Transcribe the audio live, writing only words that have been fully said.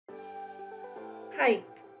Hi,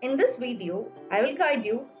 in this video, I will guide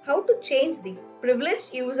you how to change the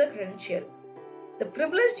privileged user credential. The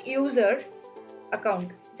privileged user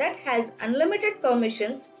account that has unlimited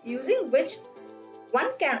permissions using which one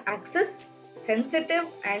can access sensitive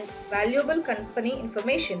and valuable company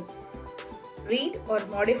information, read or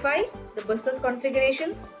modify the business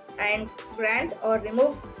configurations, and grant or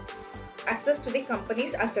remove access to the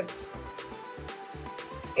company's assets.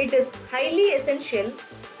 It is highly essential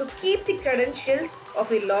to keep the credentials of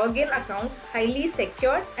a login accounts highly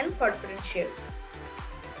secure and confidential.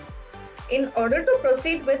 In order to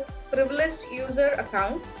proceed with privileged user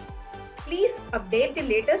accounts, please update the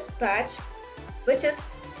latest patch, which is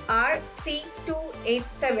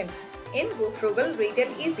RC287 in Gofrugal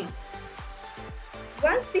RetailEasy.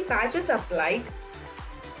 Once the patch is applied,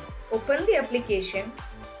 open the application.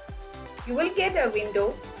 You will get a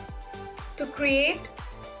window to create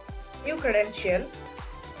new credential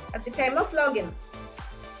at the time of login.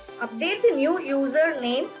 Update the new user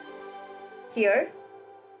name here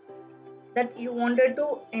that you wanted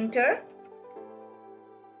to enter,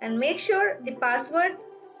 and make sure the password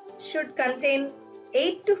should contain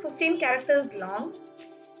 8 to 15 characters long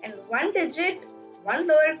and 1 digit, 1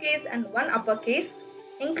 lowercase and 1 uppercase,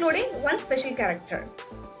 including 1 special character.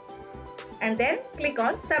 And then click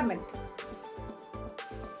on submit.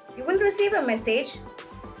 You will receive a message.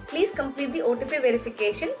 Please complete the OTP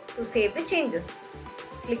verification to save the changes.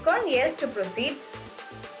 Click on yes to proceed.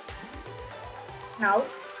 Now,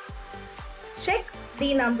 check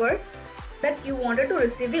the number that you wanted to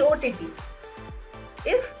receive the OTP.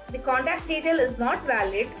 If the contact detail is not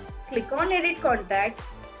valid, click on edit contact,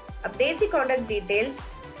 update the contact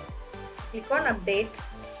details, click on update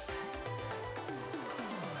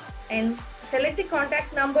and select the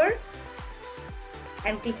contact number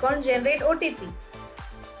and click on generate OTP.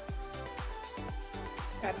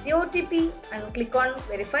 Tap the OTP and click on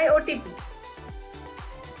verify OTP.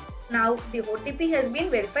 Now the OTP has been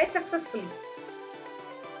verified successfully.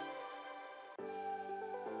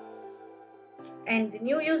 And the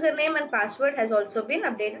new username and password has also been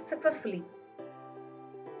updated successfully.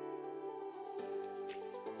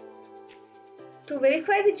 To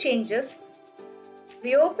verify the changes,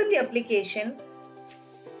 reopen the application,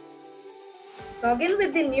 log in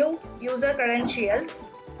with the new user credentials,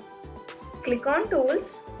 click on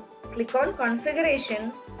Tools, click on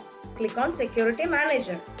Configuration, click on Security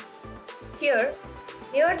Manager. Here,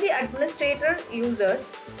 near the Administrator Users,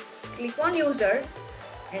 click on User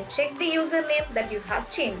and check the username that you have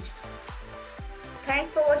changed. Thanks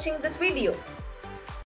for watching this video.